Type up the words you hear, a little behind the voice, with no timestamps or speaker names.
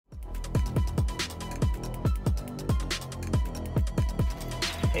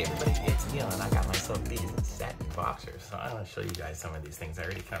Hey everybody, it's Neil and I got myself these satin boxers. So I want to show you guys some of these things. I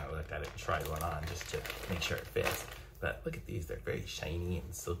already kind of looked at it and tried one on just to make sure it fits. But look at these, they're very shiny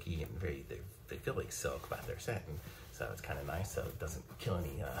and silky and they feel like silk, but they're satin. So it's kind of nice, so it doesn't kill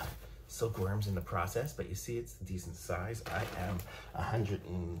any silkworms in the process. But you see it's a decent size. I am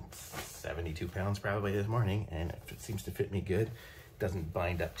 172 pounds probably this morning, and it seems to fit me good. Doesn't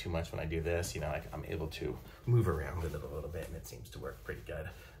bind up too much when I do this, you know, like I'm able to move around with it a little bit, and it seems to work pretty good.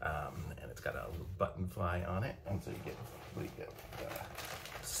 And it's got a little button fly on it, and so you get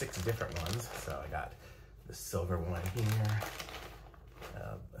 6 different ones. So I got the silver one here,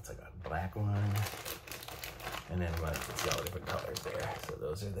 that's like a black one, and then one that's all different colors there. So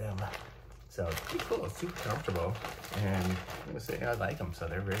those are them. So it's pretty cool, it's super comfortable, and I'm gonna say I like them. So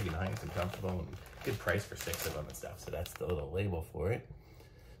they're very nice and comfortable, and good price for 6 of them and stuff. So that's the little label for it.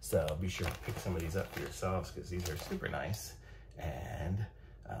 So be sure to pick some of these up for yourselves because these are super nice. And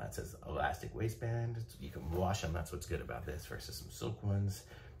it says elastic waistband. You can wash them, that's what's good about this versus some silk ones.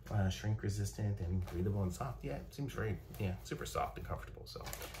 Shrink resistant and breathable and soft. Yeah, it seems very, super soft and comfortable. So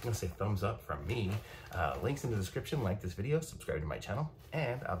I'm gonna say thumbs up from me. Links in the description. Like this video, subscribe to my channel,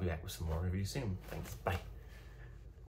 and I'll be back with some more reviews soon. Thanks, bye.